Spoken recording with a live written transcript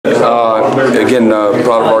Again,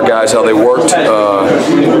 proud of our guys, how they worked.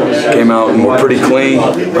 Came out and were pretty clean.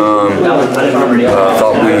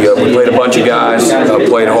 Thought we played a bunch of guys,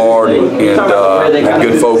 played hard, and had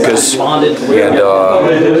good focus, and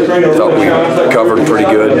thought we covered pretty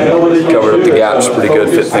good, covered up the gaps pretty good,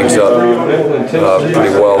 fit things up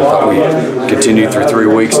pretty well. Thought we continued through 3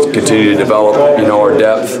 weeks to continue to develop, our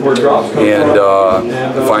depth and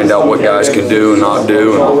find out what guys can do and not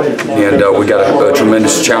do, and we got a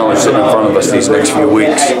tremendous challenge sitting in front of us these next few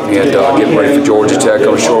weeks, and getting ready for Georgia Tech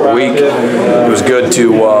on a short week. It was good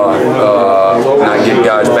to not get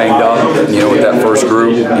guys banged up, with that first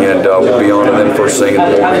group, and we'll be on to them first thing in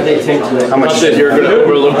the morning. How much did you're going to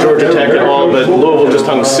overlook Georgia Tech at all, but Louisville just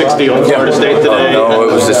hung 60 on Florida State today? No,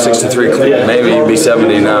 it was a 63, maybe it'd be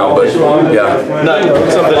 70 now, but yeah. Not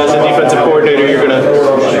something as a defensive coordinator you're going to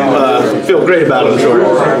feel great about, I'm sure.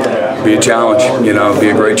 Be a challenge, be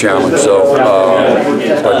a great challenge. So,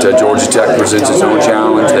 but Georgia Tech presents its own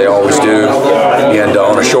challenge. They always do, and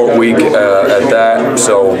on a short week at that.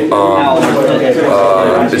 So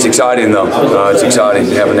it's exciting, though. It's exciting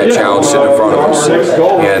having that challenge sitting in front of us,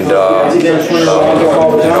 and but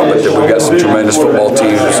we've got some tremendous football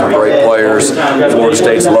teams, some great players. Florida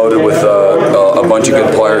State's loaded with a bunch of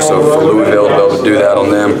good players. So for Louisville to be able to do that on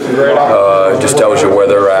them just tells you where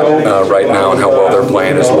they're at right now and how well they're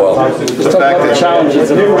playing as well. The fact that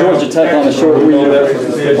challenges of Georgia Tech on a short week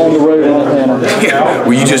on the road in Atlanta. Yeah,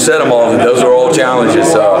 well, you just said them all. Those are all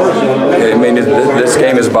challenges. I mean, this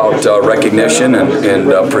game is about recognition and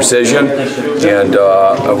precision, and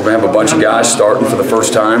we have a bunch of guys starting for the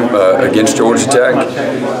first time against Georgia Tech,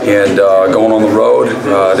 and going on the road.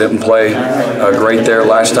 Didn't play great there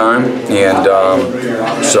last time, and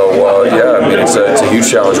yeah, I mean, it's a huge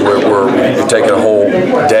challenge. We're taking a whole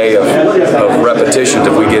day of repetitions.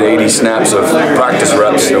 If we get 80 snaps of practice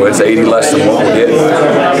reps, it's 80 less than what we're getting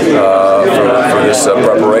for this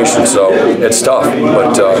preparation. So it's tough, but we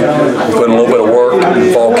put in a little bit of work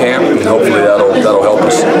in fall camp, and hopefully that'll help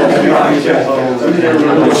us.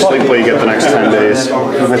 How much sleep will you get the next 10 days?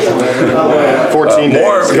 14 days.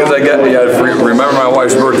 More, because I remember my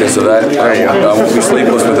wife's birthday, so that I won't be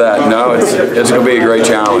sleepless with that. No, it's going to be a great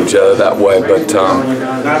challenge that way, but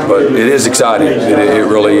it is exciting. It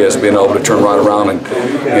really is. Being able to turn right around and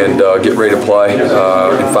get ready to play in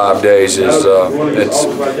 5 days is it's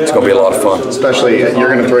going to be a lot of fun. Especially, you're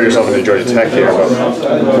going to throw yourself into Georgia Tech here, but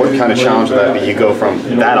what kind of challenge would that be? You go from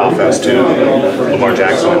that offense to Lamar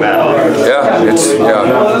Jackson and that offense. Yeah,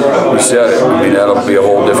 we said it. I mean, that'll be a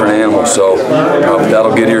whole different animal. So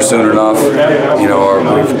that'll get here soon enough. We've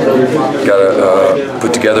got to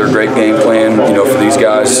put together a great game plan, for these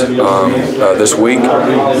guys this week,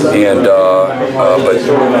 and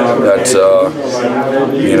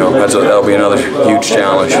but that'll be another huge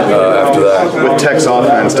challenge after that. With Tech's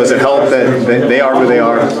offense, does it help that they are who they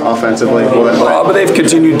are offensively? But they've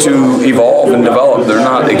continued to evolve and develop. They're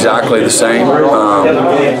not exactly the same.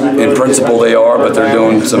 In principle, they are, but they're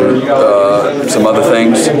doing some other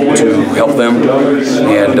things to help them,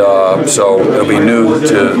 and so it'll be new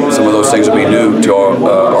to some of those things. Will be new to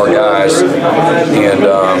our guys, and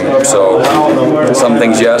so some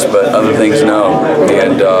things yes, but other things no,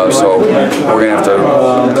 and so we're gonna have to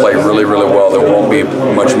play really, really well. There won't be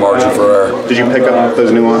much margin for error. Did you pick up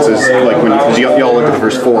those nuances, like when y'all looked at the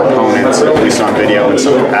first 4 opponents, at least on video in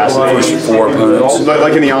some capacity? First 4 opponents.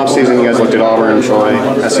 Like in the offseason, you guys looked at Auburn, Troy,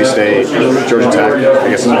 SC State, Georgia Tech. I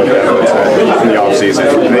guess in the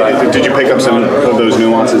offseason. Did you pick up some of those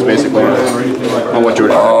nuances, basically, on what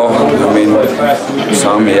Georgia Tech? I mean,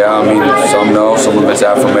 some, yeah. I mean, some no. Some of it's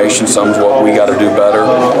affirmation. Some's what we got to do better.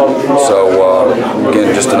 So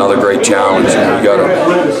again, just another great challenge. And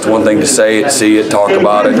it's one thing to say it, see it, talk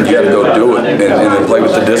about it, and you got to go do it, and then play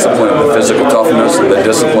with the discipline, the physical toughness, and the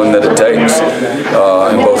discipline that it takes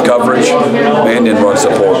in both coverage and in run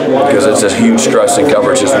support, because it's a huge stress in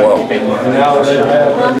coverage as well.